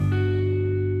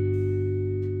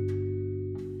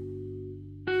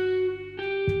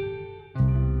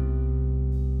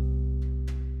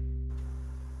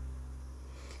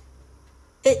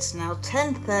It's now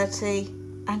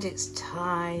 10:30 and it's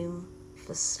time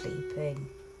for sleeping.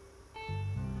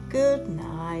 Good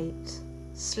night.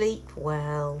 Sleep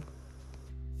well.